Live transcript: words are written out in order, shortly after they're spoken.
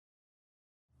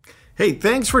Hey,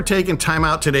 thanks for taking time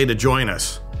out today to join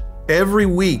us. Every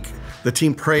week, the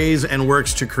team prays and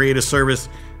works to create a service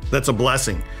that's a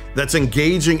blessing, that's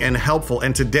engaging and helpful,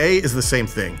 and today is the same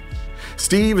thing.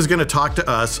 Steve is going to talk to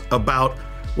us about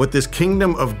what this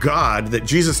kingdom of God that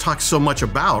Jesus talks so much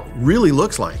about really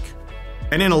looks like.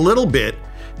 And in a little bit,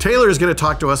 Taylor is going to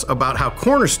talk to us about how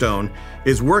Cornerstone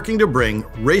is working to bring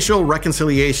racial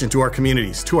reconciliation to our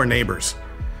communities, to our neighbors,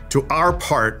 to our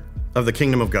part of the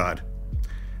kingdom of God.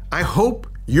 I hope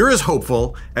you're as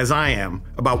hopeful as I am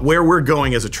about where we're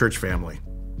going as a church family.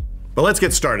 But let's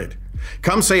get started.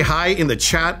 Come say hi in the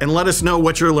chat and let us know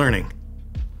what you're learning.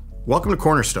 Welcome to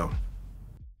Cornerstone.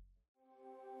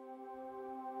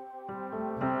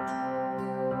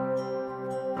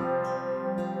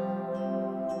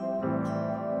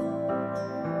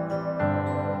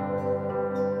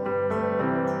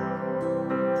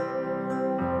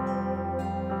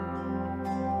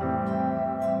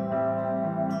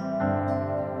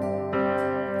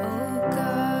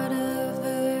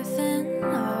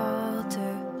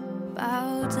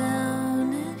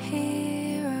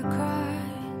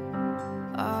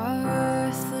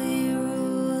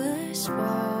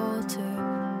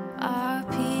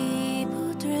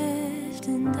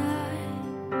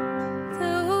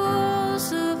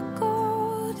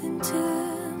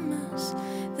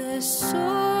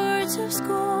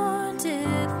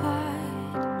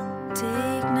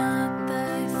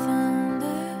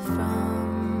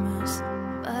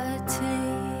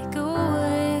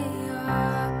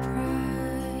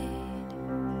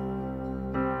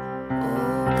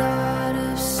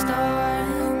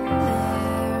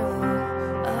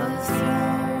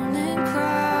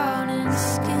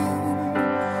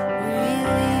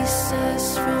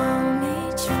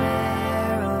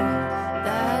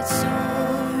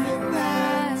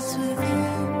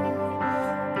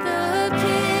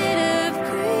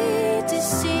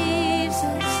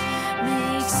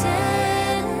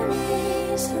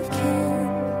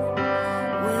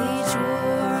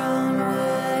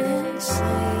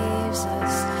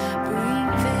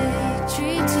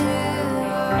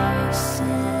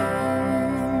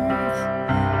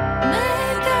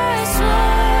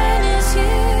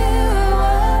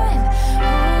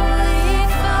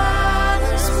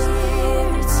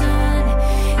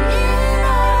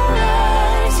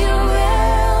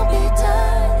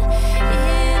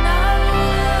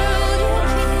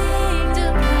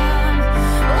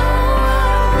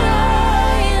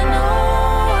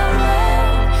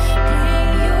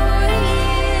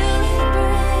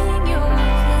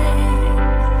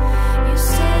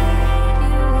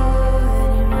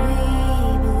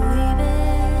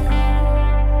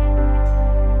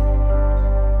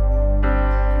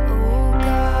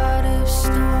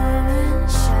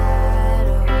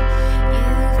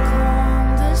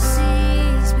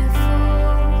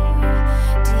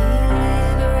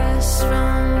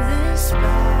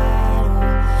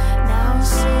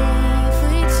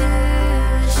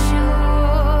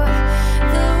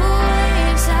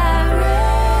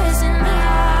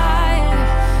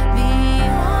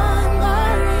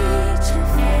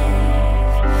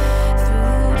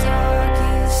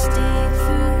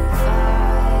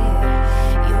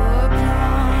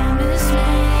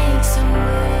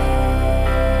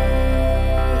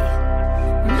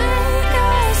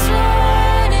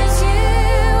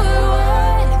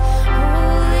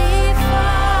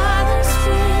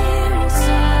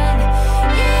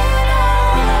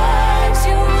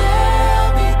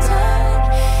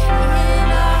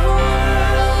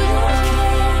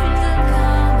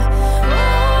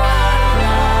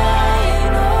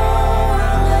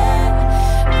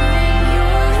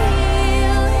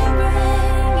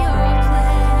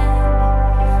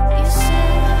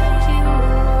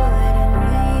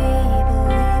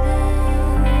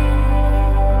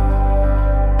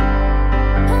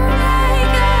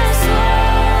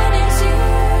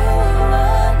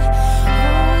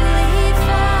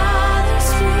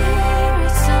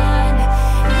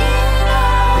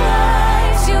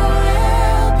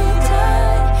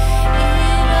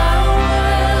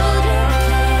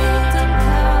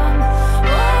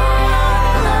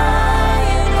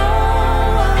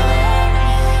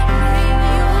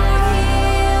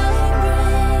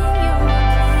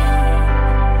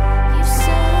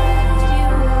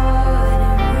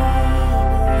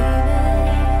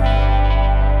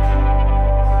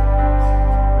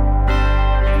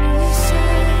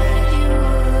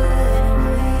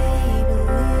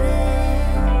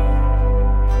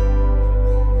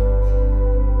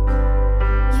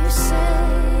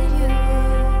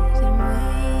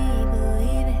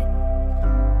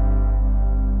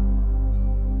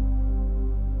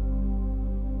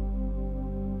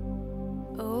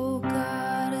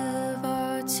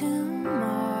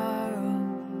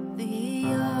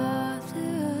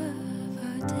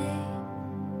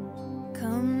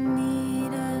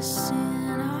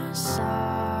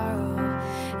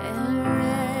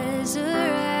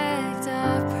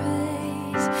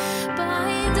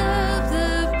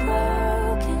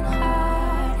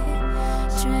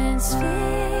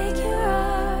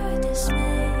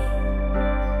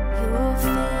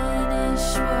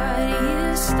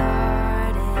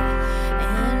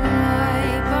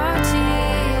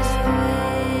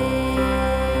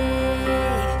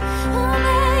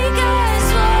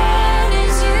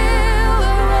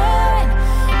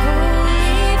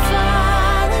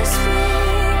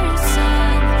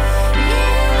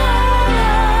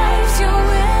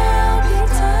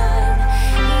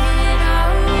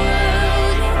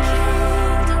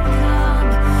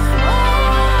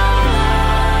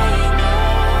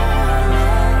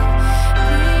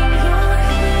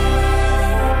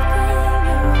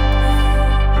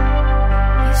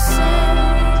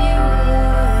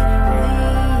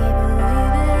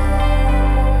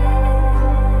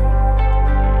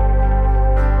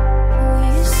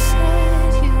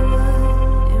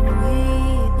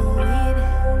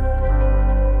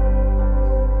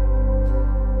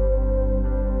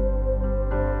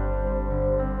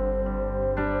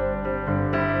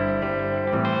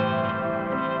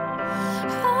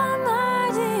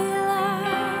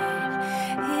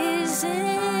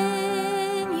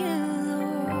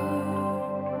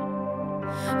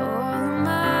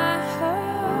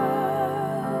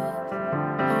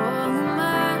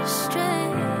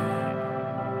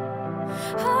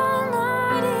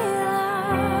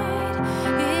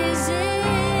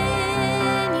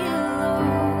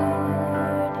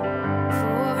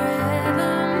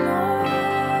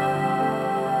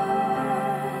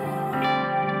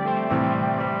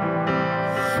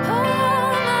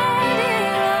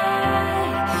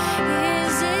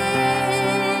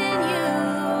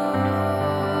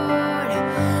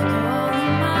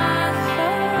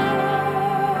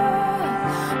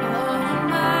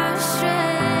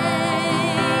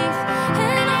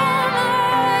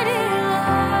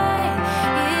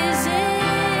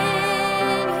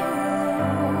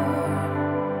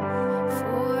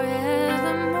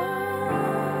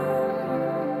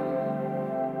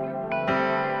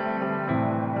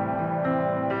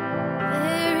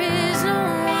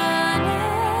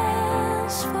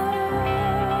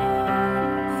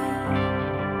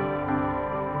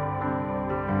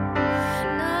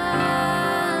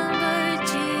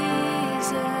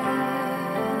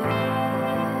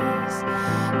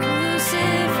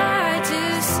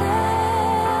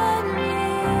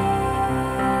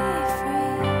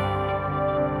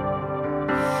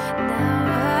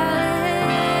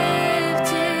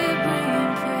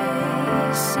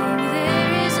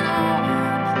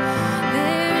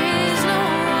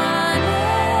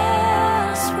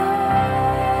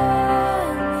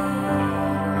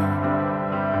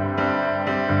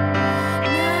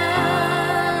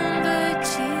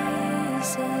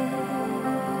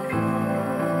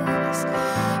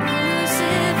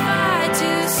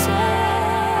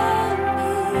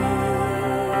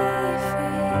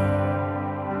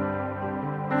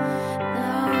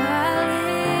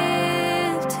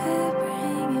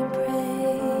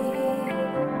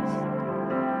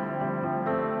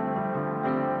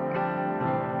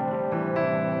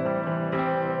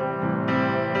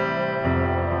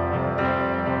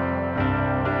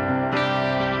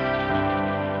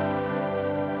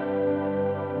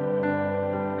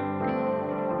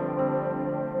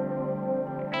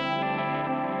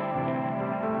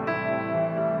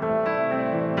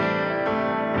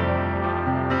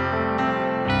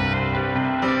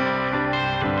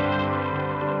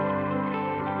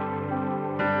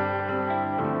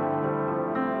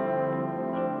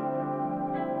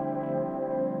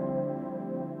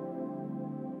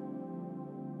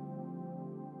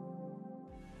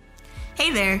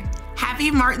 Hi there. Happy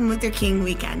Martin Luther King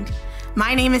weekend.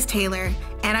 My name is Taylor,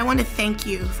 and I want to thank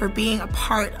you for being a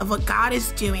part of what God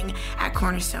is doing at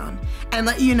Cornerstone, and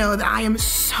let you know that I am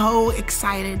so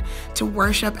excited to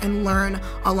worship and learn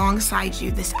alongside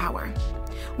you this hour.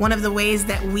 One of the ways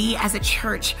that we as a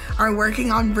church are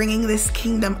working on bringing this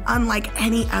kingdom unlike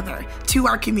any other to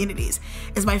our communities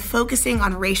is by focusing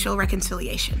on racial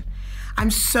reconciliation. I'm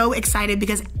so excited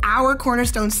because our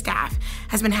Cornerstone staff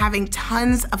has been having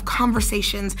tons of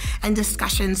conversations and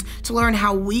discussions to learn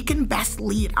how we can best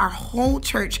lead our whole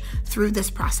church through this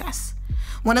process.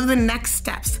 One of the next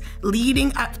steps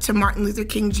leading up to Martin Luther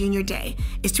King Jr. Day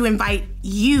is to invite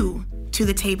you to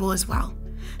the table as well.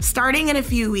 Starting in a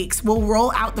few weeks, we'll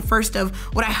roll out the first of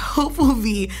what I hope will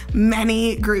be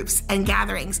many groups and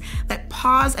gatherings that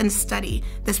pause and study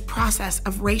this process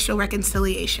of racial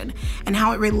reconciliation and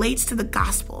how it relates to the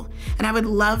gospel. And I would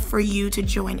love for you to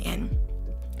join in.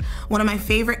 One of my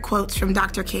favorite quotes from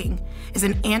Dr. King is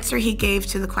an answer he gave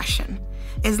to the question,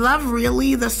 is love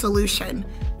really the solution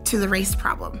to the race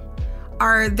problem?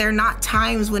 Are there not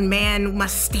times when man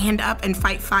must stand up and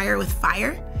fight fire with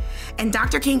fire? And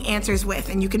Dr. King answers with,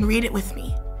 and you can read it with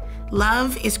me,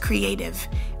 love is creative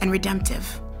and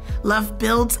redemptive. Love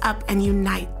builds up and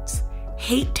unites.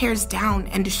 Hate tears down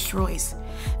and destroys.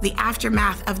 The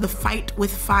aftermath of the fight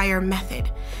with fire method,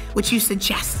 which you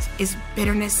suggest is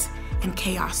bitterness and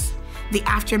chaos. The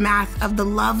aftermath of the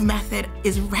love method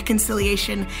is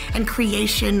reconciliation and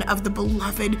creation of the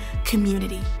beloved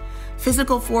community.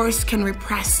 Physical force can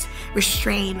repress,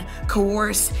 restrain,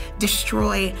 coerce,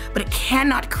 destroy, but it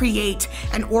cannot create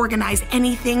and organize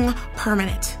anything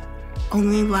permanent.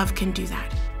 Only love can do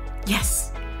that.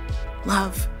 Yes,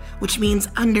 love, which means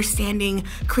understanding,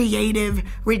 creative,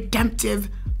 redemptive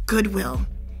goodwill,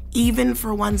 even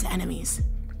for one's enemies,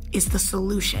 is the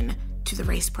solution to the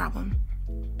race problem.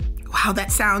 Wow,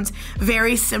 that sounds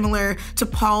very similar to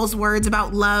Paul's words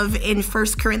about love in 1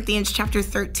 Corinthians chapter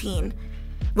 13.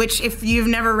 Which if you've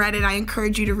never read it, I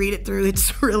encourage you to read it through.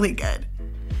 It's really good.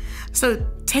 So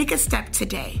take a step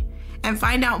today and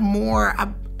find out more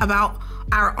about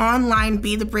our online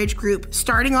Be the Bridge group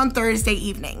starting on Thursday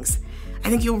evenings. I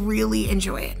think you'll really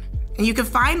enjoy it. And you can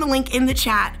find the link in the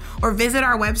chat or visit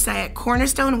our website at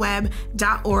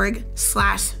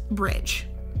cornerstoneweb.org/bridge.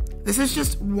 This is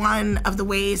just one of the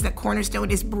ways that Cornerstone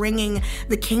is bringing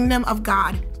the kingdom of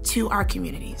God to our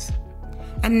communities.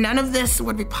 And none of this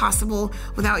would be possible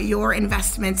without your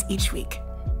investments each week.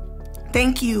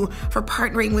 Thank you for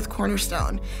partnering with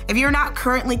Cornerstone. If you're not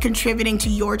currently contributing to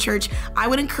your church, I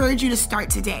would encourage you to start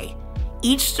today.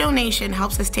 Each donation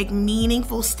helps us take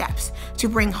meaningful steps to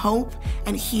bring hope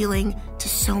and healing to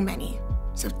so many.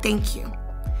 So thank you.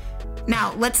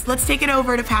 Now, let's take it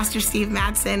over to Pastor Steve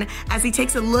Madsen as he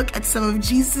takes a look at some of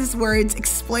Jesus' words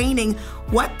explaining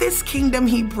what this kingdom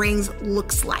he brings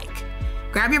looks like.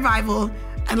 Grab your Bible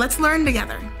and let's learn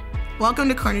together. Welcome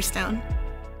to Cornerstone.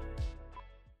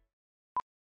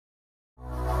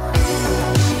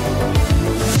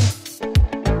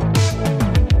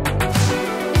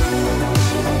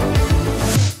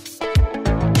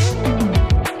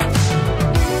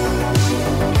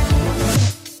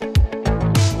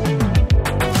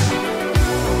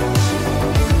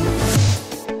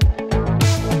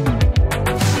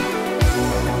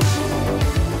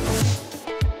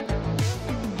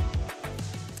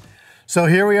 So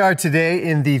here we are today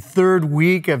in the third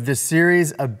week of the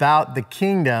series about the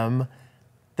kingdom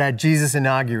that Jesus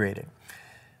inaugurated.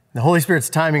 The Holy Spirit's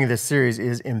timing of this series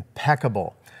is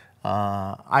impeccable.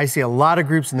 I see a lot of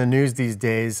groups in the news these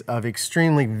days of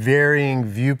extremely varying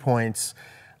viewpoints,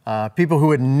 people who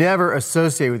would never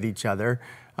associate with each other,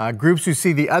 groups who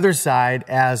see the other side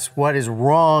as what is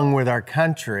wrong with our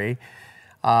country,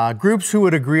 groups who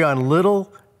would agree on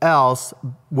little else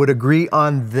would agree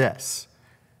on this.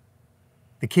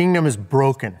 The kingdom is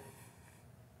broken.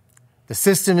 The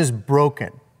system is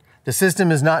broken. The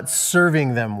system is not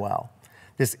serving them well.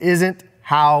 This isn't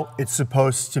how it's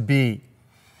supposed to be.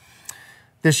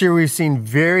 This year we've seen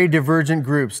very divergent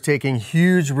groups taking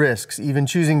huge risks, even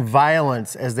choosing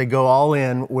violence as they go all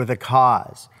in with a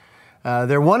cause.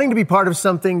 They're wanting to be part of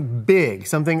something big,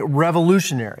 something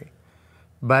revolutionary.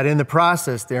 But in the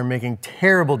process, they're making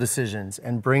terrible decisions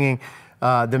and bringing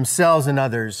themselves and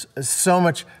others so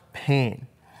much pain.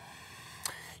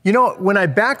 You know, when I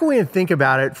back away and think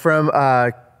about it from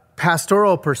a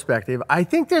pastoral perspective, I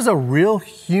think there's a real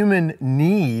human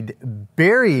need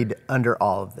buried under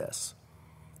all of this.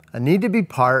 A need to be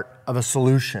part of a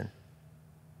solution.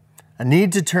 A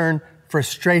need to turn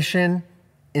frustration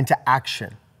into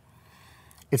action.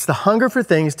 It's the hunger for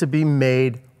things to be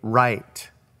made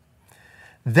right.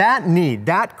 That need,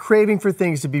 that craving for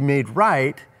things to be made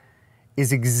right,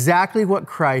 is exactly what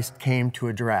Christ came to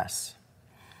address.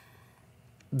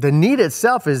 The need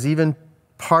itself is even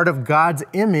part of God's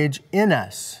image in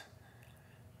us,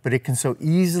 but it can so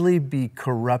easily be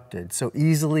corrupted, so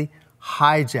easily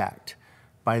hijacked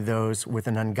by those with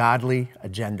an ungodly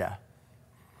agenda.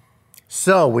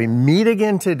 So we meet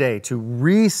again today to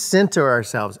recenter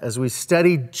ourselves as we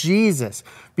study Jesus,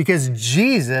 because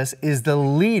Jesus is the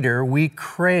leader we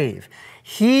crave.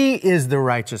 He is the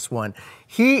righteous one.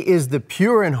 He is the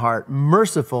pure in heart,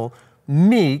 merciful,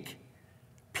 meek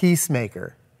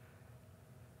peacemaker.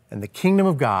 And the kingdom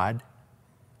of God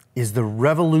is the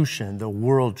revolution the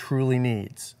world truly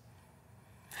needs.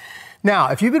 Now,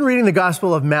 if you've been reading the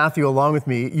Gospel of Matthew along with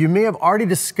me, you may have already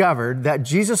discovered that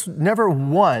Jesus never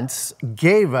once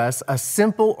gave us a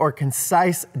simple or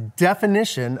concise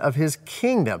definition of his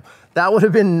kingdom. That would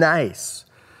have been nice.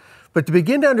 But to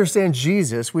begin to understand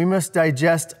Jesus, we must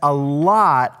digest a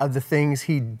lot of the things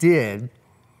he did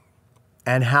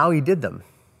and how he did them.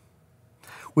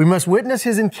 We must witness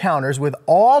his encounters with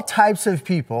all types of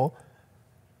people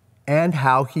and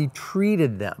how he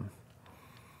treated them.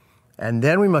 And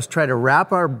then we must try to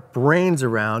wrap our brains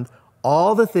around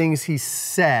all the things he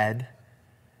said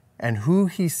and who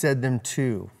he said them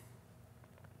to.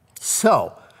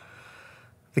 So,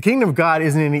 the kingdom of God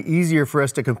isn't any easier for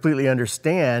us to completely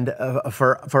understand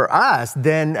for us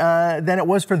than it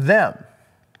was for them.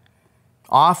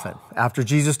 Often, after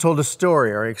Jesus told a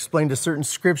story or explained a certain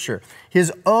scripture,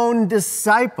 his own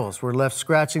disciples were left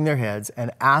scratching their heads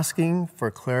and asking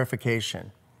for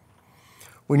clarification.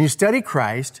 When you study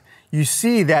Christ, you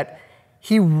see that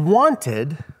he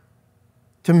wanted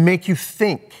to make you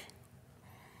think.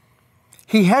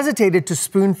 He hesitated to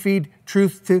spoon-feed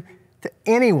truth to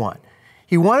anyone.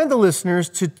 He wanted the listeners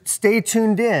to stay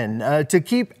tuned in, to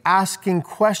keep asking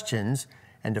questions,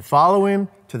 and to follow him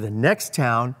to the next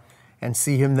town and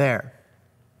see him there.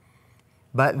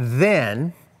 But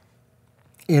then,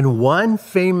 in one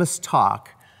famous talk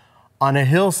on a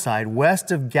hillside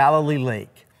west of Galilee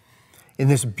Lake, in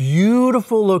this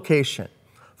beautiful location,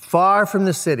 far from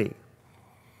the city,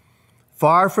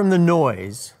 far from the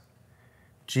noise,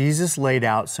 Jesus laid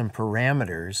out some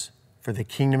parameters for the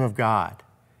kingdom of God.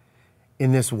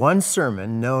 In this one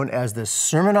sermon, known as the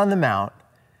Sermon on the Mount,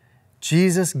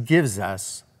 Jesus gives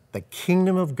us the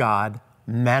kingdom of God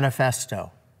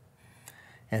manifesto.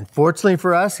 And fortunately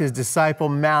for us, his disciple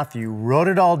Matthew wrote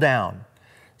it all down,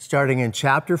 starting in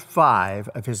chapter 5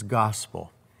 of his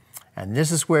gospel. And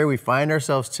this is where we find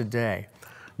ourselves today.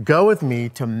 Go with me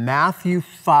to Matthew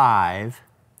 5,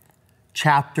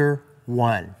 chapter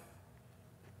 1.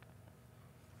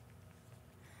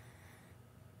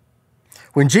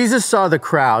 When Jesus saw the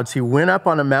crowds, he went up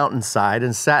on a mountainside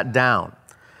and sat down.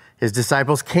 His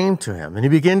disciples came to him, and he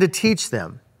began to teach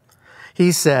them.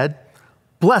 He said,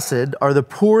 "Blessed are the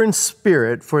poor in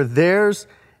spirit, for theirs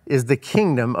is the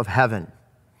kingdom of heaven.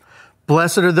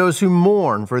 Blessed are those who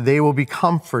mourn, for they will be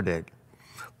comforted.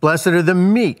 Blessed are the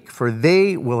meek, for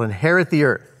they will inherit the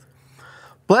earth.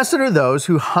 Blessed are those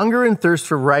who hunger and thirst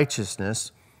for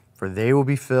righteousness, for they will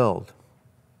be filled.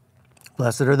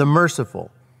 Blessed are the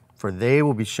merciful, for they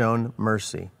will be shown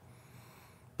mercy.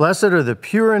 Blessed are the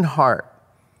pure in heart,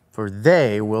 for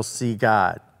they will see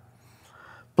God.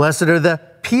 Blessed are the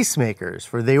peacemakers,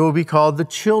 for they will be called the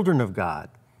children of God.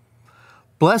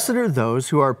 Blessed are those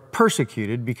who are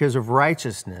persecuted because of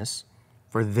righteousness,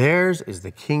 for theirs is the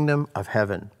kingdom of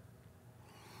heaven.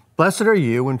 Blessed are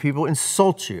you when people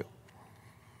insult you,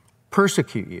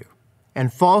 persecute you,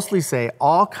 and falsely say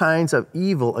all kinds of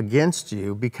evil against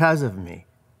you because of me.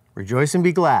 Rejoice and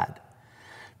be glad,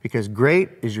 because great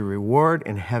is your reward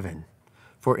in heaven.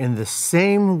 For in the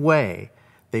same way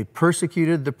they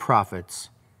persecuted the prophets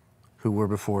who were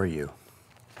before you."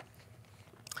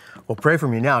 Well, pray for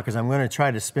me now, because I'm going to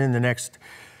try to spend the next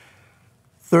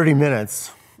 30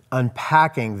 minutes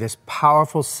unpacking this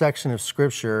powerful section of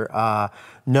Scripture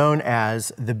known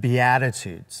as the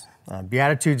Beatitudes.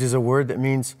 Beatitudes is a word that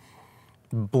means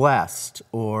blessed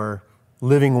or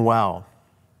living well.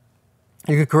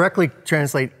 You could correctly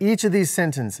translate each of these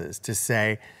sentences to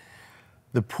say,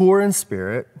 the poor in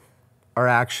spirit are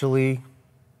actually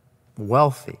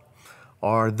wealthy,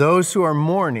 or those who are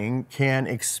mourning can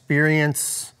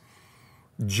experience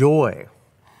joy,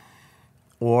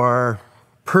 or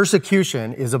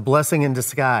persecution is a blessing in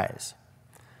disguise,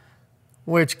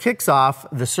 which kicks off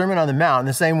the Sermon on the Mount in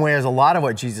the same way as a lot of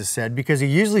what Jesus said, because he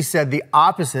usually said the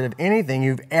opposite of anything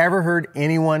you've ever heard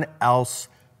anyone else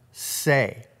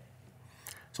say.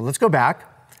 So let's go back.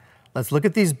 Let's look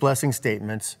at these blessing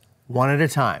statements one at a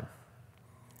time.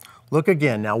 Look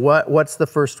again. Now, what's the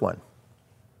first one?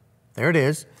 There it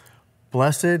is.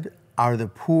 Blessed are the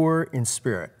poor in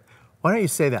spirit. Why don't you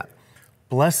say that?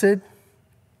 Blessed,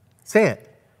 say it.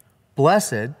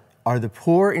 Blessed are the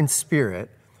poor in spirit,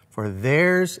 for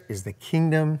theirs is the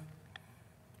kingdom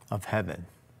of heaven.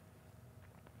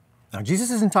 Now,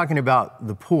 Jesus isn't talking about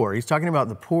the poor. He's talking about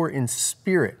the poor in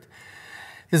spirit.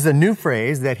 This is a new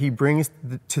phrase that he brings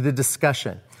to the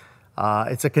discussion.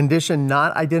 It's a condition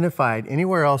not identified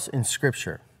anywhere else in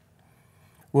Scripture.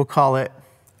 We'll call it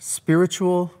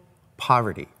spiritual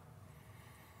poverty.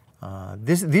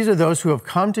 These are those who have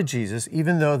come to Jesus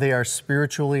even though they are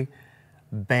spiritually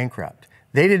bankrupt.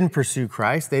 They didn't pursue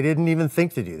Christ. They didn't even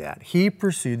think to do that. He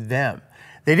pursued them.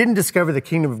 They didn't discover the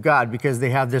kingdom of God because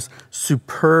they have this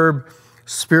superb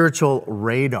spiritual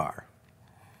radar.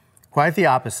 Quite the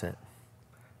opposite.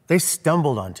 They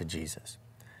stumbled onto Jesus.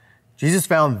 Jesus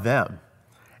found them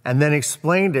and then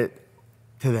explained it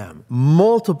to them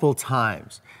multiple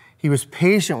times. He was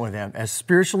patient with them, as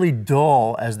spiritually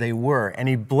dull as they were, and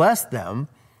he blessed them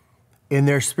in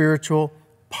their spiritual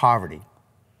poverty.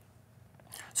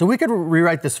 So we could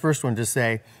rewrite this first one to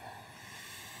say,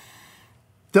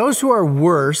 those who are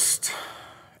worst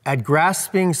at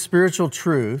grasping spiritual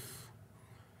truth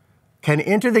can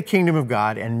enter the kingdom of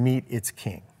God and meet its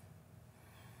king,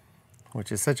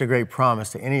 which is such a great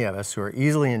promise to any of us who are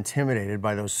easily intimidated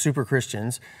by those super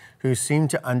Christians who seem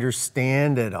to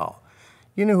understand it all.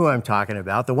 You know who I'm talking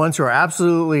about, the ones who are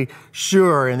absolutely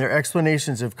sure in their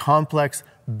explanations of complex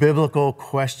biblical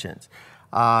questions.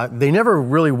 They never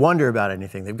really wonder about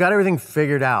anything. They've got everything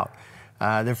figured out.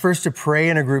 They're first to pray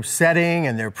in a group setting,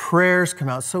 and their prayers come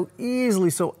out so easily,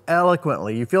 so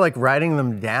eloquently. You feel like writing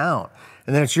them down.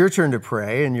 And then it's your turn to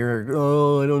pray, and you're,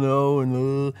 I don't know,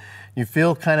 and you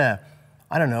feel kind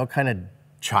of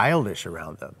childish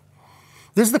around them.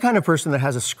 This is the kind of person that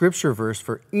has a scripture verse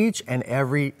for each and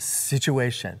every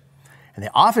situation. And they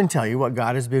often tell you what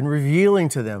God has been revealing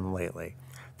to them lately.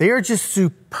 They are just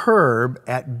superb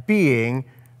at being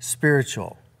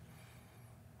spiritual.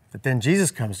 But then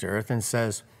Jesus comes to earth and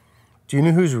says, do you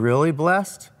know who's really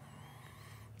blessed?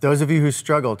 Those of you who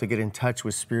struggle to get in touch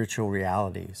with spiritual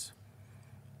realities.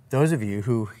 Those of you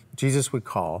who Jesus would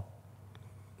call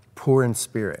poor in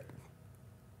spirit.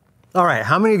 All right,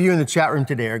 how many of you in the chat room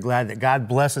today are glad that God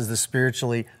blesses the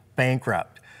spiritually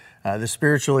bankrupt, the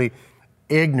spiritually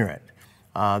ignorant,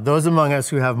 those among us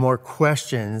who have more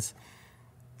questions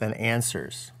than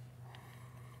answers?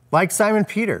 Like Simon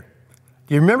Peter.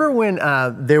 Do you remember when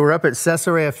they were up at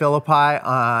Caesarea Philippi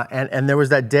and there was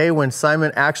that day when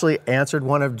Simon actually answered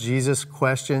one of Jesus'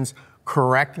 questions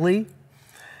correctly?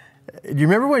 Do you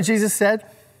remember what Jesus said?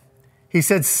 He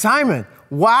said, Simon,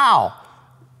 wow,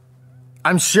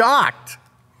 I'm shocked.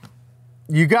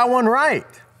 You got one right.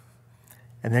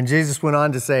 And then Jesus went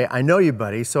on to say, I know you,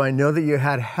 buddy, so I know that you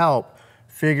had help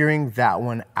figuring that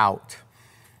one out.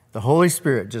 The Holy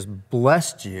Spirit just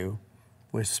blessed you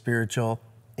with spiritual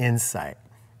insight.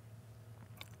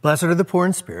 Blessed are the poor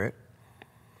in spirit,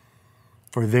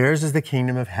 for theirs is the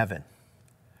kingdom of heaven.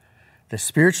 The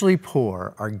spiritually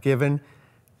poor are given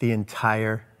the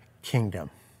entire kingdom.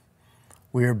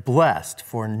 We are blessed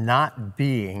for not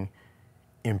being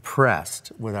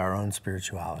impressed with our own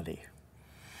spirituality.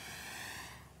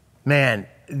 Man,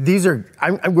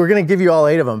 we're going to give you all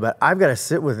 8 of them, but I've got to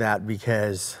sit with that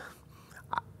because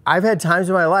I've had times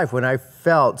in my life when I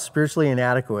felt spiritually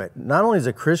inadequate, not only as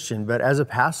a Christian, but as a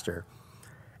pastor.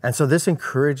 And so this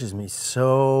encourages me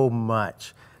so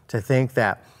much to think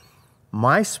that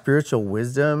my spiritual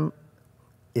wisdom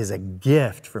is a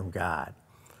gift from God.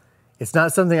 It's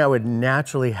not something I would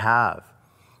naturally have.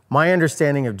 My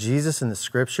understanding of Jesus and the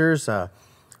scriptures,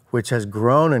 which has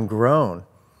grown and grown,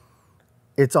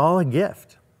 it's all a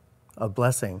gift, a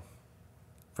blessing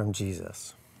from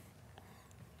Jesus.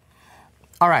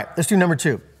 All right, let's do number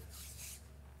 2.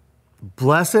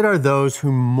 Blessed are those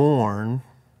who mourn,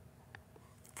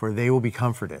 for they will be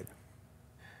comforted.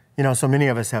 You know, so many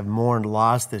of us have mourned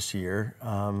loss this year.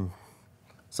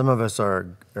 Some of us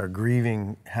are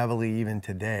grieving heavily even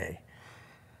today.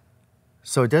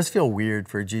 So it does feel weird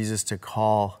for Jesus to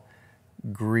call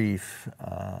grief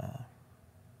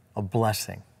a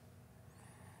blessing.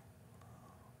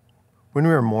 When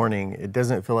we're mourning, it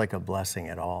doesn't feel like a blessing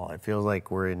at all. It feels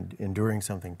like we're enduring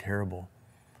something terrible.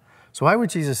 So why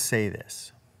would Jesus say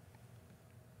this?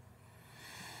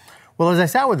 Well, as I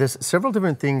sat with this, several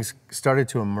different things started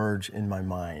to emerge in my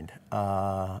mind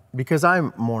because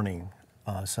I'm mourning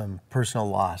some personal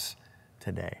loss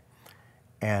today.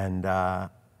 And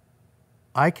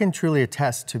I can truly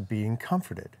attest to being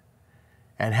comforted.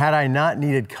 And had I not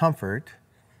needed comfort,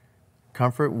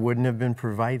 comfort wouldn't have been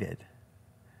provided.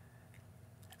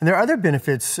 And there are other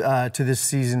benefits to this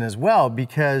season as well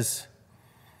because,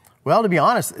 well, to be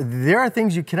honest, there are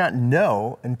things you cannot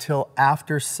know until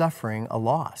after suffering a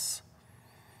loss.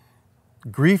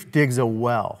 Grief digs a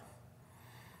well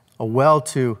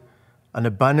to an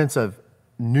abundance of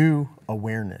new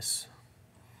awareness.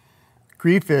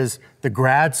 Grief is the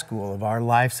grad school of our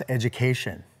life's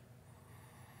education.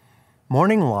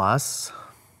 Mourning loss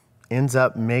ends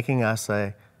up making us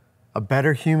a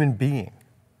better human being.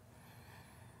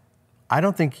 I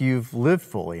don't think you've lived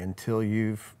fully until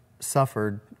you've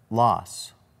suffered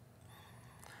loss.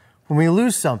 When we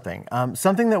lose something,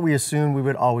 something that we assumed we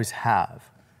would always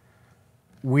have,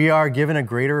 we are given a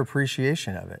greater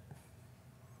appreciation of it.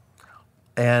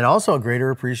 And also a greater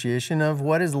appreciation of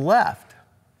what is left.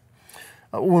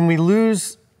 When we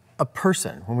lose a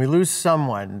person, when we lose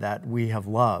someone that we have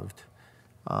loved,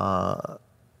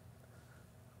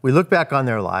 we look back on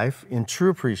their life in true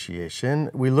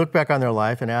appreciation. We look back on their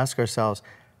life and ask ourselves,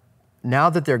 now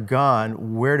that they're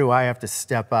gone, where do I have to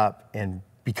step up and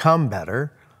become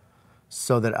better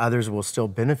so that others will still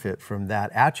benefit from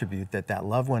that attribute that that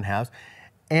loved one has?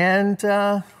 And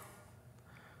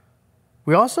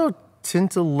we also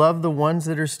tend to love the ones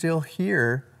that are still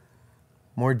here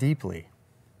more deeply.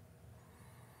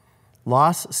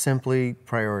 Loss simply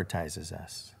prioritizes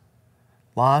us.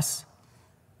 Loss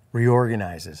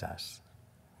reorganizes us.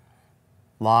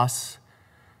 Loss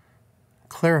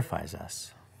clarifies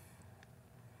us.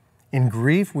 In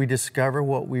grief, we discover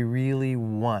what we really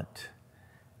want.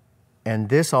 And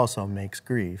this also makes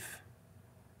grief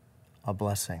a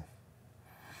blessing.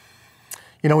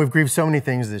 You know, we've grieved so many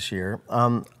things this year.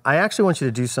 I actually want you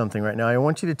to do something right now. I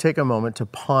want you to take a moment to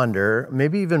ponder,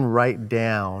 maybe even write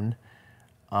down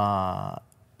a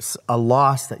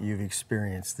loss that you've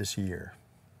experienced this year.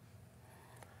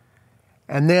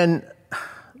 And then,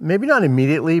 maybe not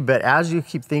immediately, but as you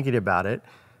keep thinking about it,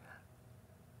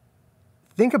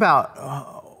 think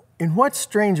about in what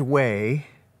strange way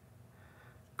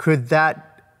could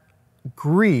that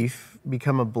grief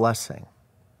become a blessing?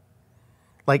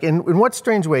 Like, in what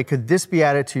strange way could this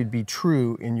beatitude be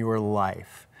true in your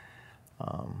life?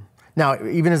 Now,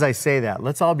 even as I say that,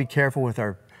 let's all be careful with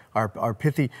our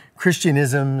pithy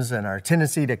Christianisms and our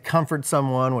tendency to comfort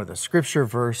someone with a scripture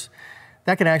verse.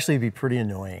 That can actually be pretty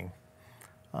annoying.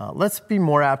 Let's be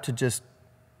more apt to just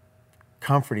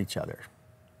comfort each other,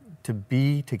 to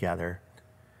be together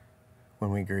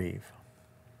when we grieve.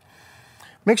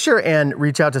 Make sure and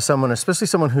reach out to someone, especially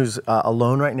someone who's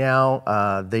alone right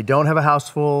now. They don't have a house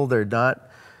full. They're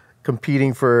not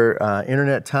competing for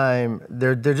internet time.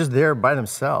 They're just there by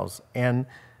themselves. And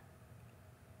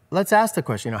let's ask the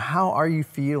question, how are you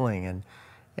feeling?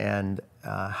 And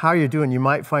how you're doing. You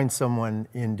might find someone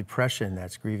in depression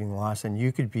that's grieving loss, and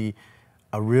you could be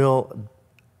a real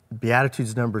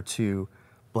Beatitudes number 2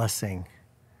 blessing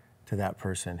to that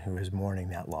person who is mourning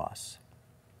that loss.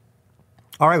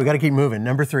 All right, we got to keep moving.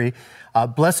 Number 3,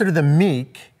 blessed are the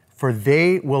meek, for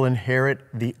they will inherit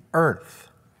the earth.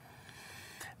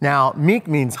 Now, meek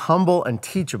means humble and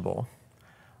teachable,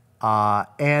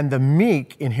 and the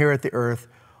meek inherit the earth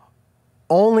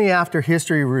only after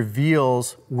history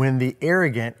reveals when the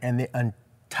arrogant and the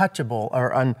untouchable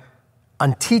or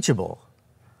unteachable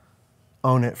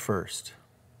own it first.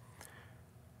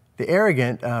 The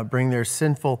arrogant bring their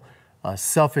sinful,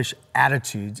 selfish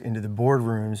attitudes into the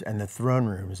boardrooms and the throne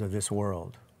rooms of this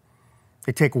world.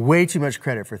 They take way too much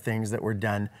credit for things that were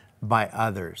done by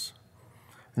others.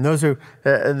 And those who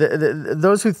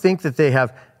think that they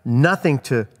have nothing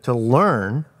to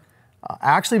learn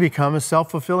actually become a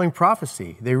self-fulfilling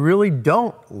prophecy. They really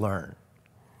don't learn.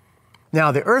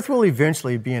 Now, the earth will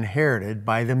eventually be inherited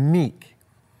by the meek.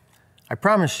 I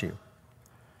promise you.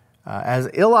 As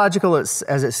illogical as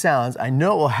it sounds, I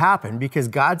know it will happen because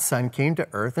God's Son came to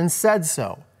earth and said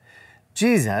so.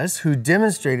 Jesus, who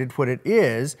demonstrated what it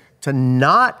is to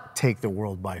not take the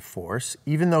world by force,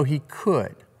 even though he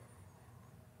could.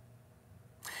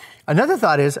 Another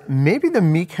thought is, maybe the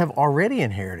meek have already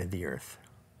inherited the earth.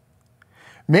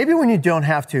 Maybe when you don't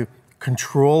have to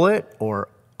control it or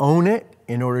own it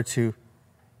in order to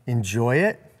enjoy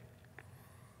it,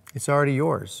 it's already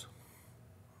yours.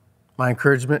 My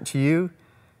encouragement to you,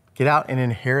 get out and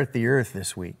inherit the earth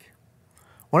this week.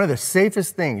 One of the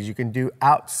safest things you can do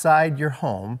outside your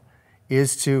home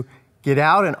is to get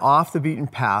out and off the beaten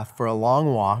path for a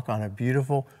long walk on a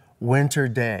beautiful winter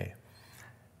day.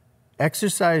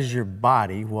 Exercise your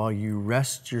body while you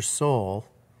rest your soul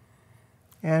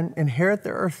and inherit the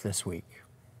earth this week.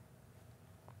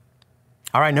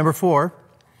 All right, number 4.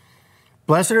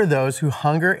 Blessed are those who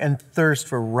hunger and thirst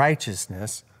for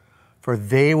righteousness, for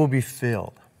they will be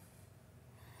filled.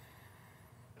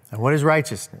 And what is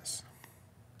righteousness?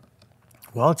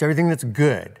 Well, it's everything that's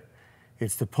good.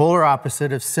 It's the polar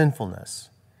opposite of sinfulness.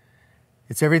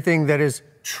 It's everything that is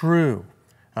true.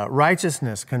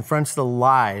 Righteousness confronts the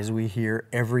lies we hear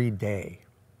every day.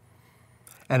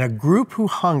 And a group who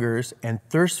hungers and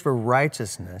thirsts for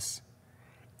righteousness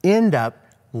end up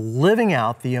living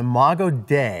out the imago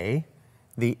Dei,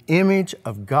 the image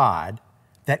of God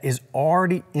that is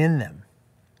already in them.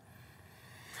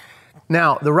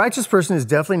 Now, the righteous person is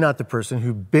definitely not the person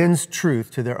who bends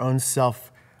truth to their own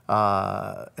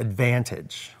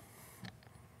self-advantage.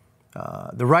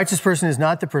 The righteous person is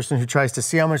not the person who tries to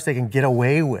see how much they can get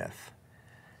away with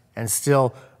and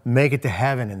still make it to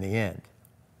heaven in the end.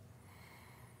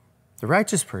 The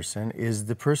righteous person is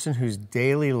the person whose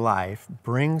daily life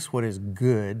brings what is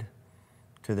good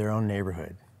to their own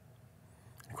neighborhood.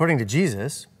 According to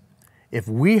Jesus, if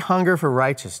we hunger for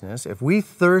righteousness, if we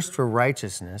thirst for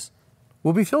righteousness,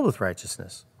 we'll be filled with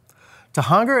righteousness. To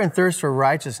hunger and thirst for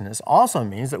righteousness also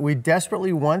means that we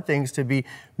desperately want things to be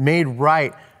made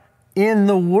right in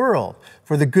the world,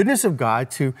 for the goodness of God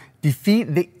to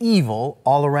defeat the evil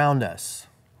all around us.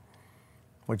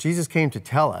 What Jesus came to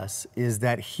tell us is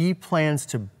that he plans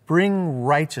to bring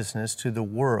righteousness to the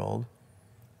world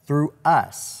through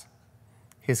us,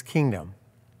 his kingdom,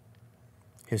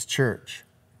 his church.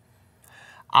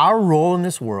 Our role in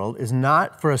this world is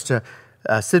not for us to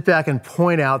sit back and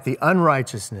point out the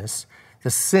unrighteousness,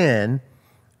 the sin,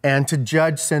 and to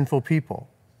judge sinful people.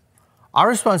 Our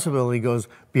responsibility goes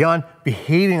beyond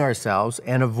behaving ourselves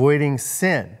and avoiding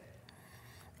sin.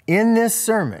 In this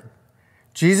sermon,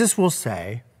 Jesus will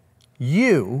say,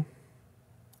 you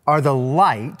are the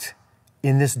light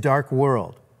in this dark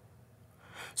world.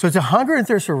 So to hunger and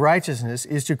thirst for righteousness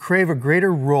is to crave a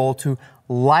greater role to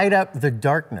light up the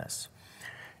darkness.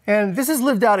 And this is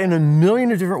lived out in a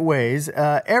million of different ways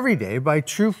every day by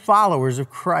true followers of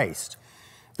Christ.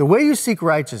 The way you seek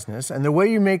righteousness and the way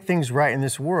you make things right in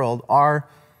this world are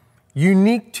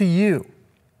unique to you.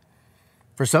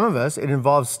 For some of us, it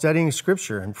involves studying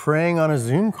Scripture and praying on a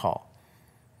Zoom call.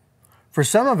 For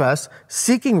some of us,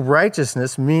 seeking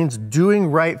righteousness means doing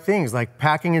right things like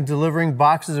packing and delivering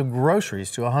boxes of groceries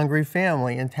to a hungry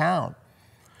family in town.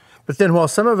 But then while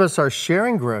some of us are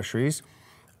sharing groceries,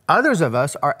 others of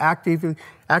us are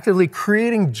actively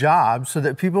creating jobs so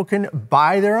that people can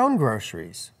buy their own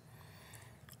groceries.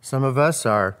 Some of us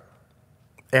are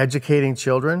educating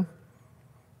children.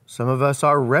 Some of us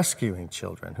are rescuing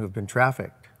children who have been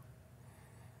trafficked.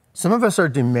 Some of us are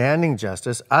demanding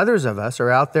justice. Others of us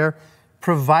are out there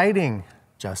providing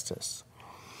justice.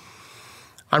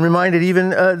 I'm reminded even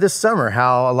this summer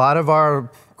how a lot of our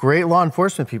great law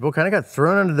enforcement people kind of got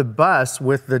thrown under the bus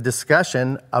with the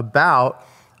discussion about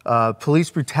police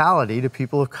brutality to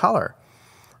people of color.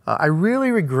 I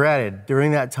really regretted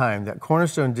during that time that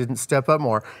Cornerstone didn't step up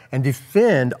more and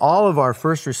defend all of our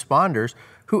first responders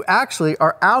who actually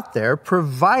are out there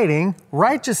providing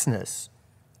righteousness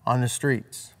on the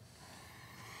streets.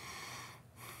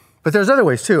 But there's other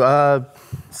ways too.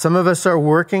 Some of us are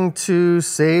working to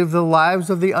save the lives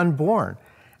of the unborn.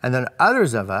 And then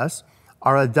others of us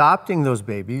are adopting those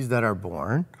babies that are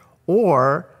born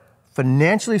or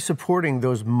financially supporting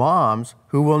those moms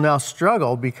who will now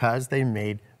struggle because they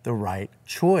made the right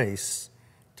choice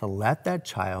to let that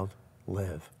child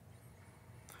live.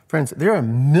 Friends, there are a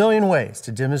million ways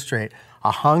to demonstrate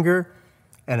a hunger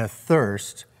and a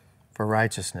thirst for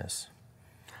righteousness.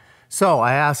 So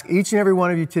I ask each and every one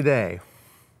of you today,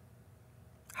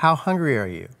 how hungry are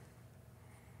you?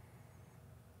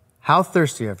 How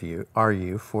thirsty are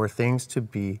you for things to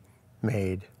be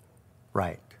made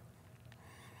right?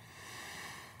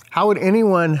 How would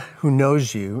anyone who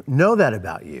knows you know that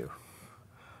about you?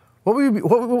 What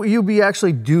will you be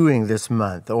actually doing this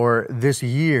month or this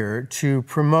year to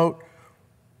promote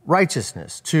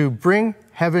righteousness, to bring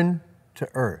heaven to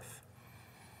earth?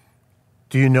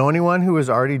 Do you know anyone who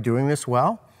is already doing this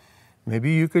well?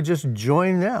 Maybe you could just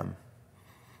join them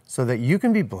so that you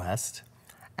can be blessed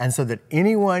and so that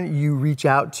anyone you reach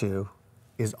out to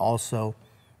is also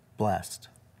blessed.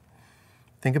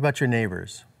 Think about your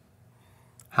neighbors.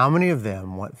 How many of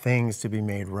them want things to be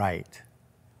made right?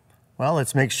 Well,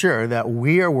 let's make sure that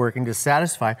we are working to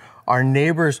satisfy our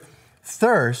neighbor's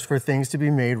thirst for things to be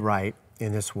made right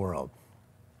in this world.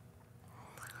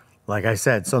 Like I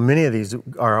said, so many of these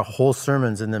are whole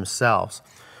sermons in themselves,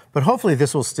 but hopefully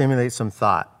this will stimulate some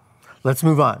thought. Let's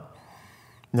move on.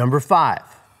 Number 5,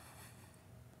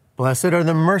 blessed are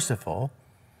the merciful,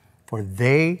 for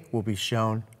they will be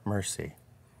shown mercy.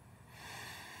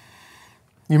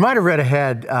 You might have read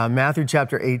ahead Matthew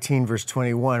chapter 18, verse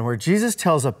 21, where Jesus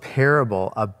tells a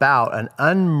parable about an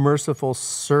unmerciful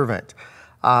servant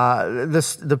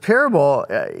The parable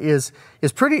is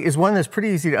one that's pretty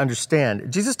easy to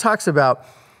understand. Jesus talks about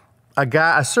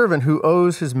a servant who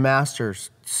owes his master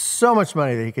so much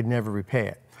money that he could never repay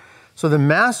it. So the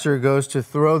master goes to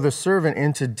throw the servant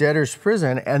into debtor's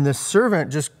prison, and the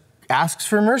servant just asks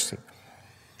for mercy.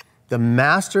 The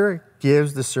master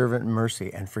gives the servant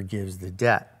mercy and forgives the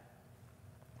debt.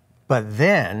 But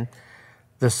then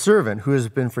the servant, who has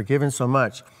been forgiven so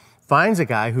much, finds a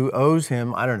guy who owes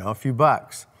him, a few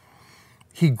bucks.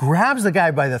 He grabs the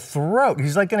guy by the throat.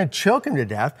 He's like going to choke him to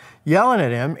death, yelling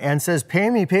at him, and says, pay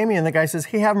me, pay me. And the guy says,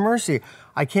 hey, have mercy.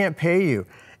 I can't pay you.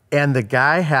 And the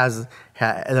guy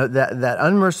that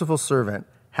unmerciful servant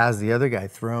has the other guy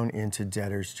thrown into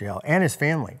debtor's jail and his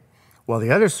family. Well,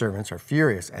 the other servants are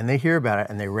furious, and they hear about it,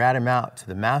 and they rat him out to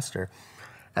the master.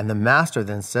 And the master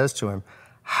then says to him,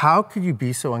 how could you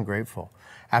be so ungrateful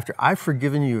after I've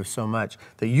forgiven you so much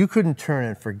that you couldn't turn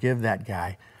and forgive that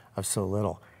guy of so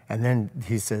little? And then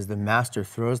he says the master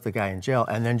throws the guy in jail,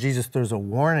 and then Jesus throws a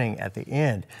warning at the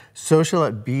end. So shall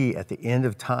it be at the end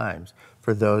of times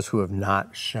for those who have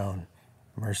not shown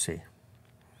mercy.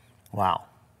 Wow.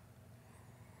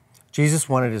 Jesus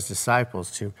wanted his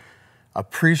disciples to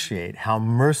appreciate how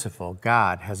merciful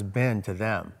God has been to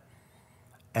them,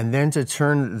 and then to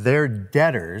turn their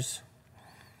debtors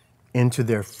into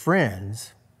their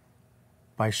friends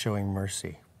by showing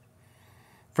mercy.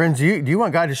 Friends, do you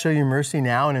want God to show you mercy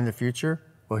now and in the future?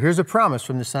 Well, here's a promise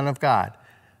from the Son of God.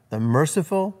 The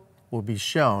merciful will be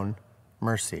shown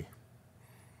mercy.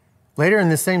 Later in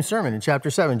this same sermon, in chapter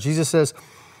 7, Jesus says,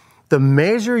 the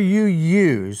measure you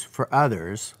use for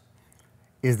others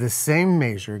is the same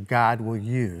measure God will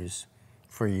use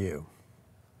for you.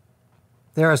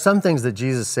 There are some things that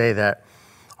Jesus say that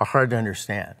are hard to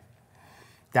understand.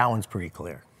 That one's pretty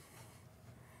clear.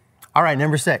 All right,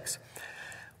 number 6.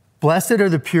 Blessed are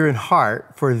the pure in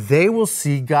heart, for they will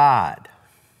see God.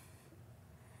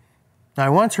 Now, I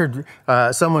once heard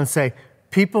someone say,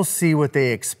 people see what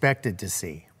they expected to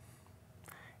see,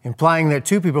 implying that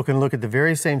two people can look at the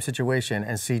very same situation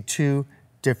and see two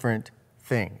different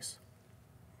things.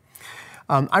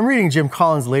 I'm reading Jim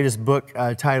Collins' latest book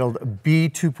titled B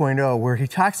 2.0, where he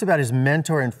talks about his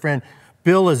mentor and friend,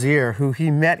 Bill Lazier, who he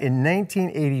met in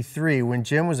 1983 when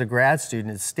Jim was a grad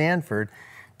student at Stanford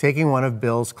taking one of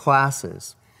Bill's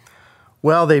classes.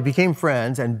 Well, they became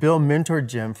friends, and Bill mentored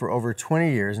Jim for over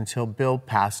 20 years until Bill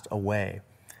passed away.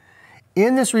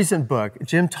 In this recent book,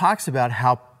 Jim talks about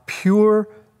how pure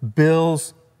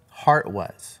Bill's heart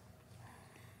was,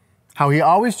 how he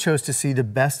always chose to see the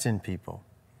best in people.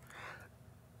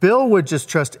 Bill would just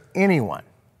trust anyone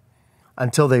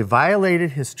until they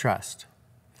violated his trust.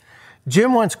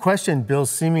 Jim once questioned Bill's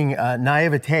seeming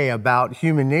naivete about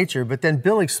human nature, but then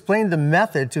Bill explained the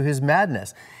method to his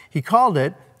madness. He called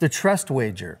it the trust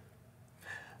wager.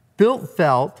 Bill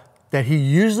felt that he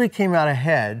usually came out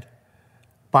ahead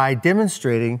by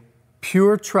demonstrating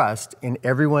pure trust in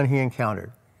everyone he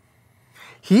encountered.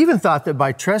 He even thought that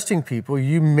by trusting people,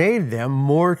 you made them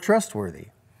more trustworthy.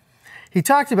 He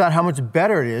talked about how much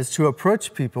better it is to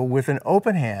approach people with an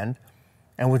open hand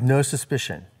and with no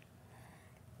suspicion.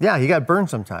 Yeah, he got burned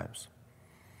sometimes,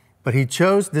 but he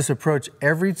chose this approach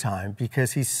every time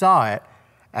because he saw it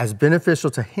as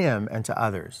beneficial to him and to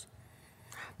others.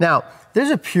 Now, there's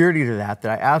a purity to that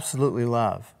I absolutely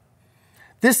love.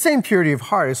 This same purity of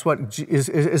heart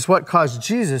is what caused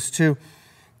Jesus to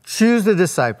choose the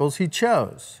disciples he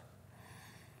chose.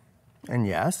 And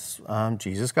yes,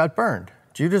 Jesus got burned.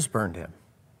 Judas burned him.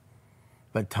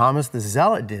 But Thomas the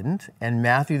Zealot didn't, and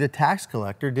Matthew the tax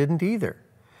collector didn't either.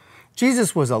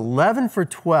 Jesus was 11 for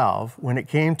 12 when it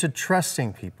came to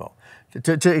trusting people,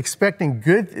 to expecting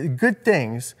good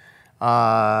things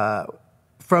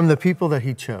from the people that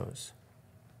he chose.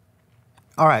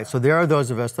 All right, so there are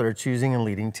those of us that are choosing and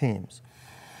leading teams.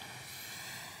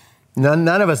 None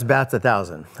of us bats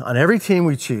 1,000. On every team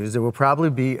we choose, there will probably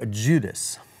be a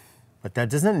Judas. But that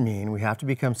doesn't mean we have to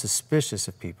become suspicious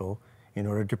of people in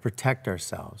order to protect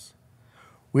ourselves.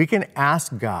 We can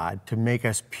ask God to make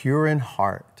us pure in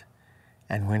heart.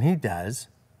 And when he does,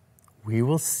 we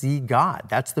will see God.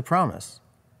 That's the promise.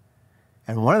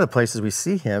 And one of the places we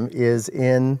see him is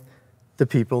in the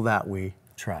people that we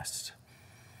trust.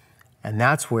 And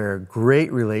that's where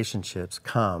great relationships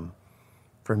come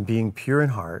from being pure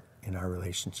in heart in our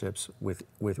relationships with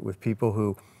people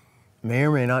who may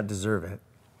or may not deserve it,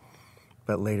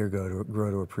 but later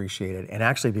grow to appreciate it and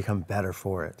actually become better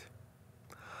for it.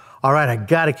 All right, I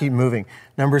got to keep moving.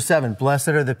 Number 7, blessed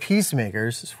are the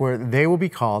peacemakers, for they will be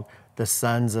called the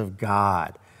sons of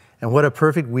God. And what a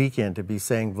perfect weekend to be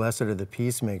saying, blessed are the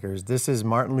peacemakers. This is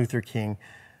Martin Luther King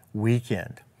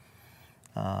weekend.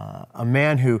 a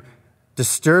man who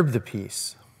disturbed the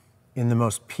peace in the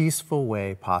most peaceful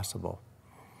way possible.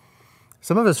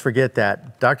 Some of us forget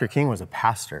that Dr. King was a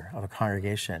pastor of a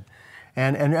congregation.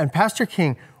 And Pastor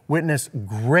King witnessed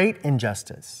great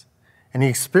injustice, and he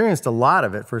experienced a lot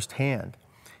of it firsthand.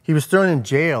 He was thrown in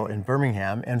jail in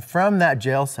Birmingham, and from that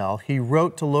jail cell, he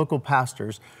wrote to local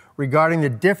pastors regarding the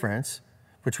difference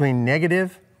between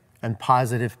negative and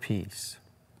positive peace.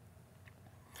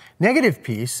 Negative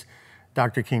peace,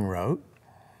 Dr. King wrote,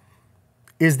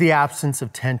 is the absence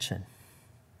of tension,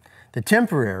 the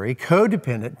temporary,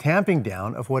 codependent tamping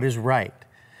down of what is right,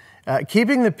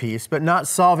 keeping the peace but not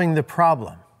solving the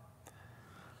problem.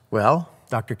 Well,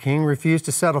 Dr. King refused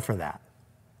to settle for that.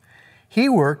 He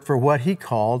worked for what he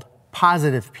called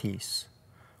positive peace,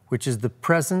 which is the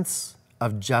presence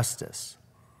of justice.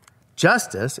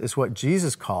 Justice is what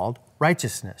Jesus called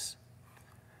righteousness.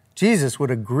 Jesus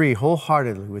would agree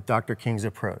wholeheartedly with Dr. King's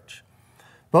approach.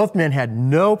 Both men had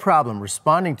no problem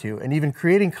responding to and even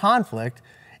creating conflict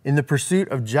in the pursuit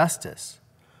of justice.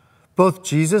 Both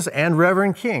Jesus and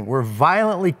Reverend King were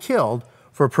violently killed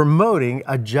for promoting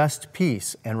a just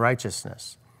peace and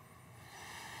righteousness.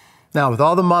 Now, with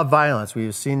all the mob violence we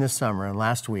have seen this summer and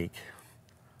last week,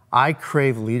 I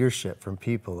crave leadership from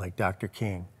people like Dr.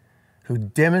 King, who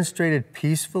demonstrated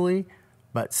peacefully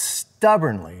but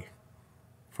stubbornly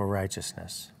for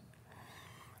righteousness.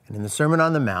 And in the Sermon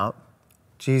on the Mount,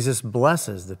 Jesus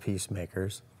blesses the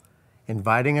peacemakers,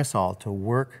 inviting us all to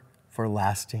work for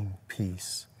lasting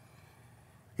peace.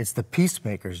 It's the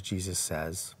peacemakers, Jesus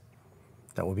says,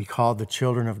 that will be called the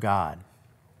children of God.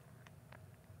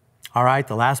 All right,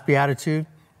 the last beatitude.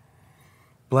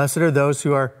 Blessed are those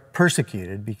who are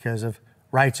persecuted because of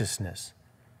righteousness,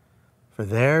 for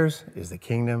theirs is the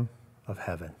kingdom of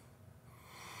heaven.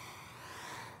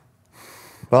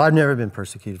 Well, I've never been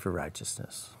persecuted for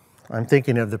righteousness. I'm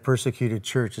thinking of the persecuted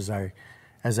church as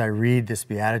I read this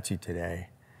beatitude today.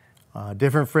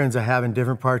 Different friends I have in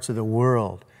different parts of the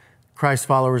world, Christ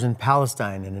followers in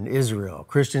Palestine and in Israel,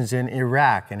 Christians in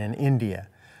Iraq and in India,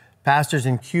 pastors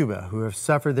in Cuba who have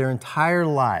suffered their entire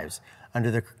lives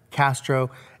under the Castro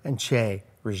and Che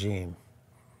regime.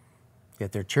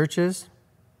 Yet their churches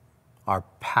are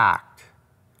packed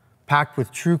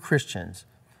with true Christians,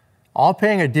 all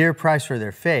paying a dear price for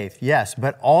their faith, yes,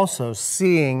 but also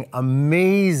seeing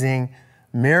amazing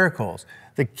miracles.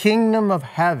 The kingdom of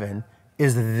heaven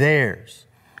is theirs.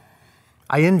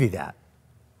 I envy that.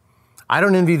 I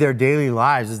don't envy their daily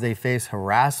lives as they face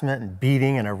harassment and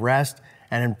beating and arrest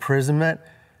and imprisonment,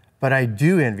 but I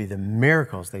do envy the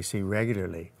miracles they see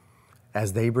regularly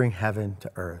as they bring heaven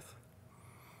to earth.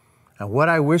 And what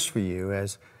I wish for you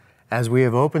as we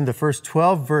have opened the first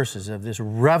 12 verses of this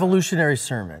revolutionary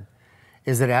sermon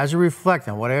is that as you reflect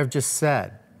on what I have just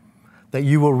said, that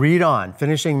you will read on,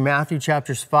 finishing Matthew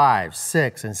chapters 5,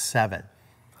 6, and 7.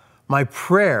 My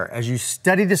prayer as you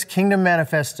study this kingdom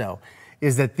manifesto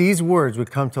is that these words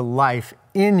would come to life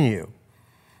in you,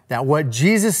 that what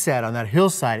Jesus said on that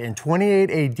hillside in 28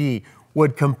 AD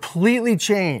would completely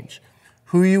change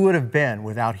who you would have been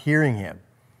without hearing him,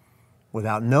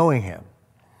 without knowing him.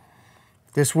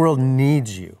 This world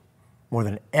needs you more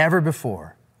than ever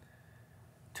before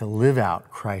to live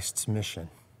out Christ's mission.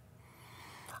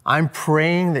 I'm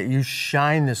praying that you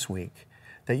shine this week,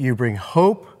 that you bring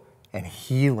hope and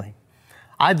healing.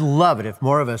 I'd love it if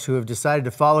more of us who have decided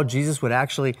to follow Jesus would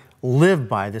actually live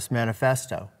by this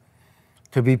manifesto.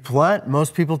 To be blunt,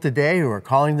 most people today who are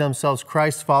calling themselves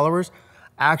Christ followers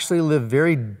actually live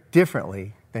very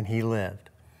differently than he lived.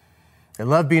 They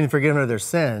love being forgiven of their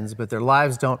sins, but their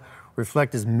lives don't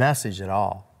reflect his message at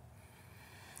all.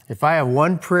 If I have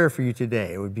one prayer for you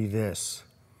today, it would be this: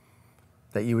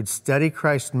 that you would study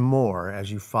Christ more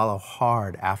as you follow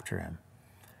hard after him.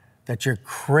 That your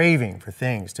craving for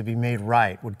things to be made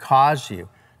right would cause you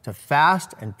to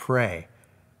fast and pray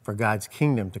for God's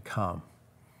kingdom to come.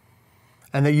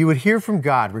 And that you would hear from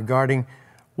God regarding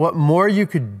what more you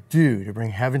could do to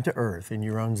bring heaven to earth in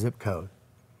your own zip code.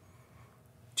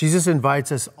 Jesus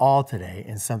invites us all today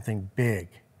in something big,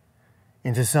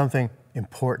 into something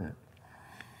important.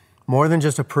 More than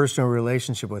just a personal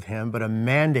relationship with him, but a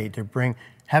mandate to bring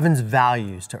heaven's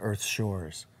values to earth's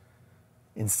shores,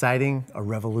 inciting a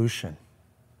revolution.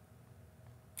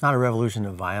 Not a revolution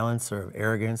of violence or of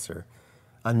arrogance or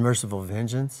unmerciful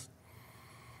vengeance.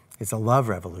 It's a love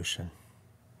revolution.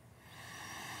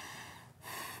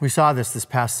 We saw this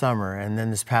past summer and then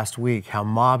this past week, how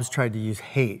mobs tried to use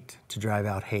hate to drive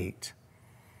out hate.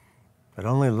 But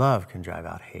only love can drive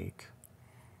out hate.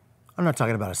 I'm not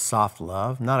talking about a soft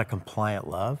love, not a compliant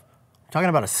love. I'm talking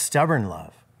about a stubborn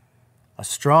love, a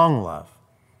strong love,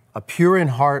 a pure in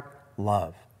heart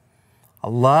love. a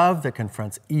love that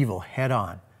confronts evil head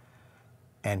on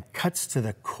and cuts to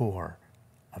the core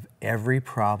of every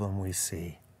problem we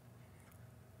see.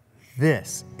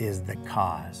 This is the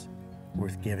cause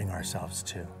worth giving ourselves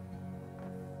to.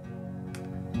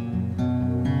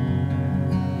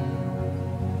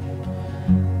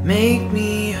 Make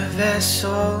me a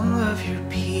vessel of your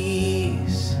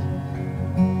peace.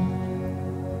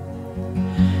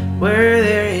 Where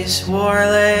there is war,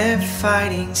 let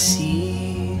fighting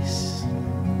cease.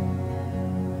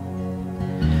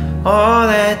 All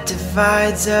that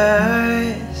divides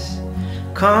us,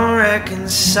 come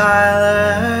reconcile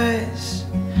us.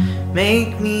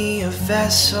 Make me a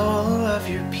vessel of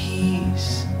your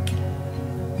peace.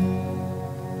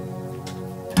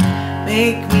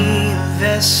 Make me a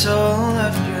vessel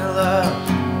of your love.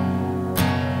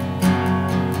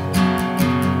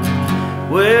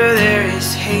 Where there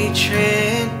is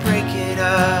hatred, break it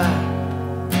up.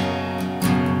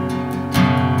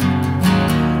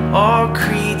 All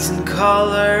creeds and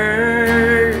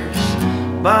colors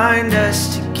bind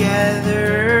us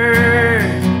together.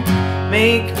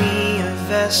 Make me a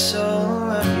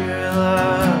vessel of your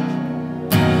love.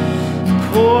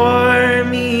 Pour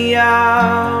me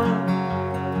out.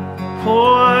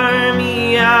 Pour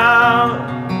me out,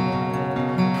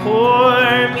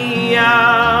 pour me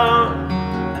out.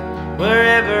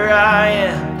 Wherever I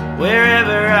am,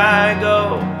 wherever I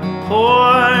go,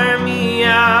 pour me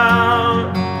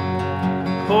out,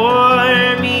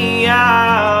 pour me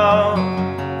out,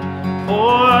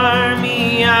 pour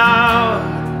me out.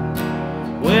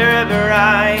 Wherever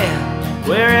I am,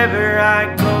 wherever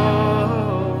I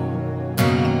go,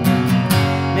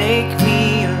 make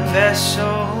me a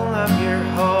vessel of your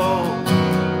hope.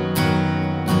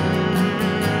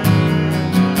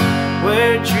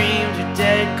 Where dreams are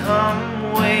dead,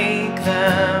 come wake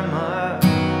them up.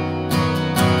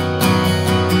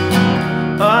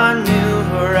 A new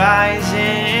horizon,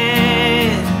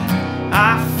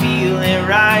 I feel it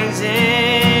rising.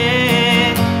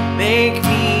 Make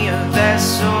me a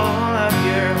vessel of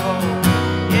your hope.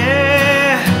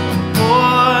 Yeah,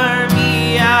 pour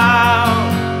me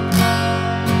out,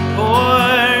 pour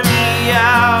me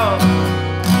out,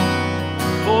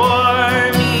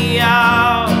 pour me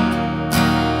out.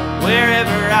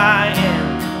 Wherever I am,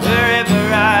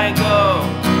 wherever I go,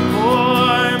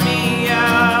 pour me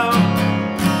out,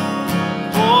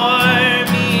 pour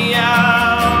me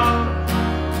out,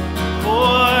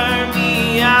 pour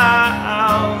me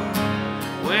out.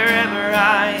 Wherever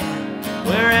I am,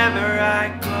 wherever I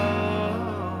go.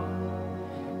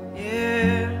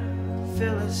 Yeah,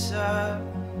 fill us up,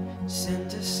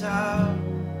 send us out.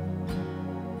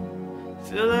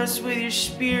 Fill us with your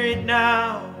spirit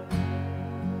now.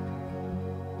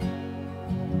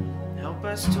 Help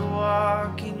us to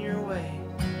walk in your way,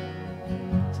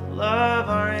 to love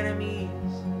our enemies,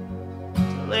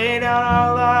 to lay down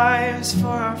our lives for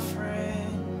our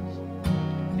friends,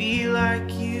 be like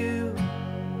you.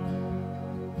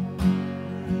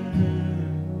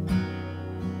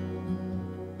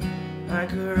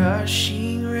 Like a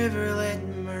rushing river, let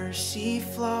mercy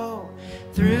flow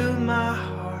through my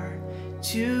heart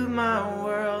to my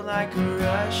world. Like a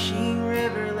rushing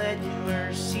river, let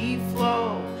mercy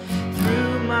flow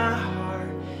through my heart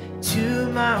to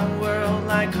my world.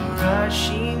 Like a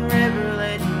rushing river,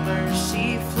 let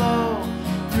mercy flow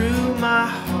through my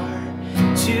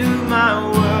heart to my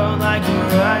world. Like a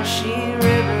rushing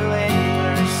river, let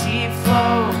mercy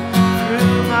flow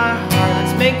through my heart.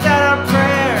 Let's make that our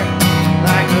prayer.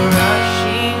 Like a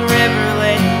rushing river,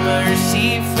 let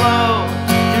mercy flow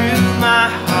through my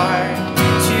heart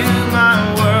to my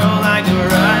world. Like a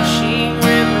rushing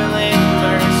river, let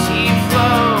mercy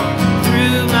flow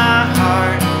through my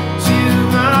heart to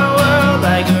my world.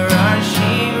 Like a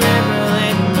rushing river,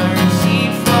 let mercy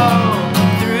flow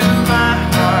through my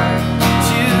heart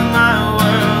to my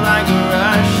world. Like a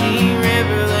rushing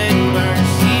river, let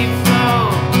mercy flow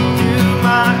through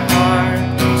my heart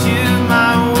to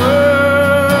my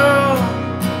world.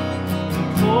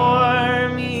 Pour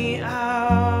me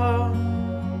out,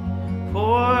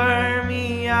 pour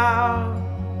me out,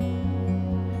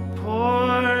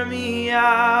 pour me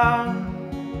out.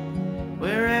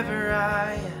 Wherever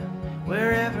I am,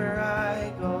 wherever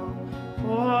I go,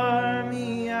 pour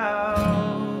me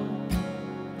out,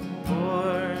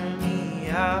 pour me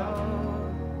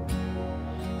out.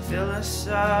 Fill us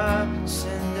up and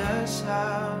send us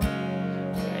out.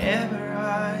 Wherever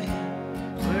I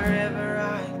am, wherever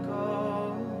I go.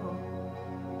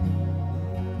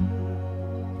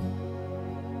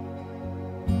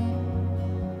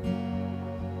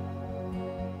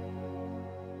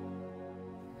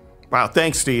 Wow,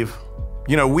 thanks, Steve.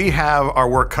 You know, we have our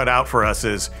work cut out for us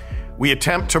as we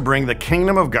attempt to bring the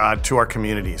kingdom of God to our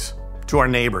communities, to our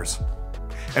neighbors.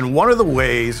 And one of the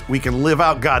ways we can live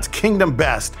out God's kingdom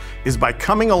best is by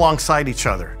coming alongside each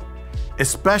other,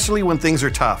 especially when things are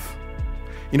tough.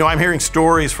 You know, I'm hearing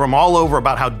stories from all over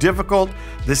about how difficult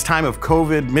this time of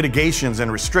COVID mitigations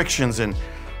and restrictions and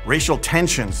racial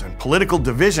tensions and political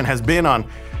division has been on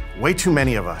way too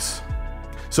many of us.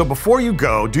 So before you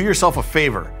go, do yourself a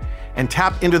favor and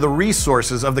tap into the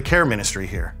resources of the care ministry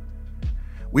here.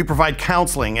 We provide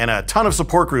counseling and a ton of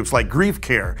support groups like grief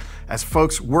care as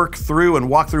folks work through and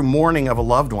walk through mourning of a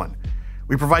loved one.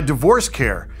 We provide divorce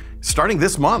care starting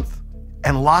this month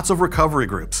and lots of recovery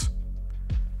groups.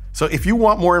 So if you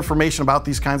want more information about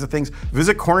these kinds of things,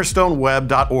 visit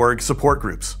cornerstoneweb.org support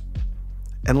groups.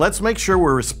 And let's make sure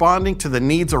we're responding to the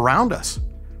needs around us,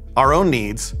 our own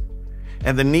needs,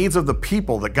 and the needs of the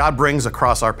people that God brings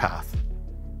across our path.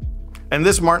 And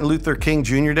this Martin Luther King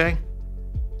Jr. Day,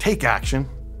 take action.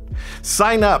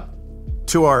 Sign up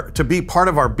to be part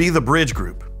of our Be the Bridge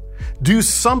group. Do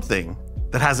something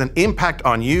that has an impact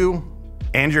on you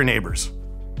and your neighbors.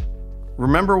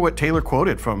 Remember what Taylor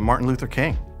quoted from Martin Luther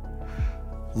King.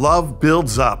 Love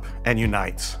builds up and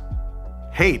unites.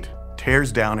 Hate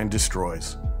tears down and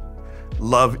destroys.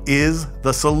 Love is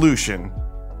the solution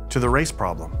to the race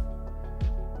problem.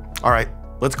 All right,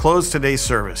 let's close today's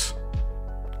service.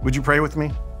 Would you pray with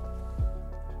me?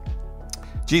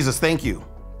 Jesus, thank you.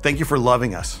 Thank you for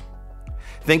loving us.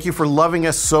 Thank you for loving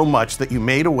us so much that you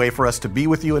made a way for us to be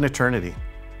with you in eternity.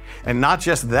 And not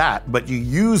just that, but you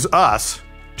use us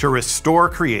to restore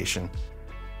creation.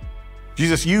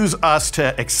 Jesus, use us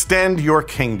to extend your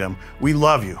kingdom. We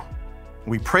love you.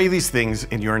 We pray these things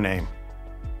in your name.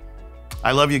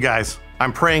 I love you guys.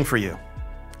 I'm praying for you,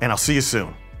 and I'll see you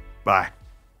soon. Bye.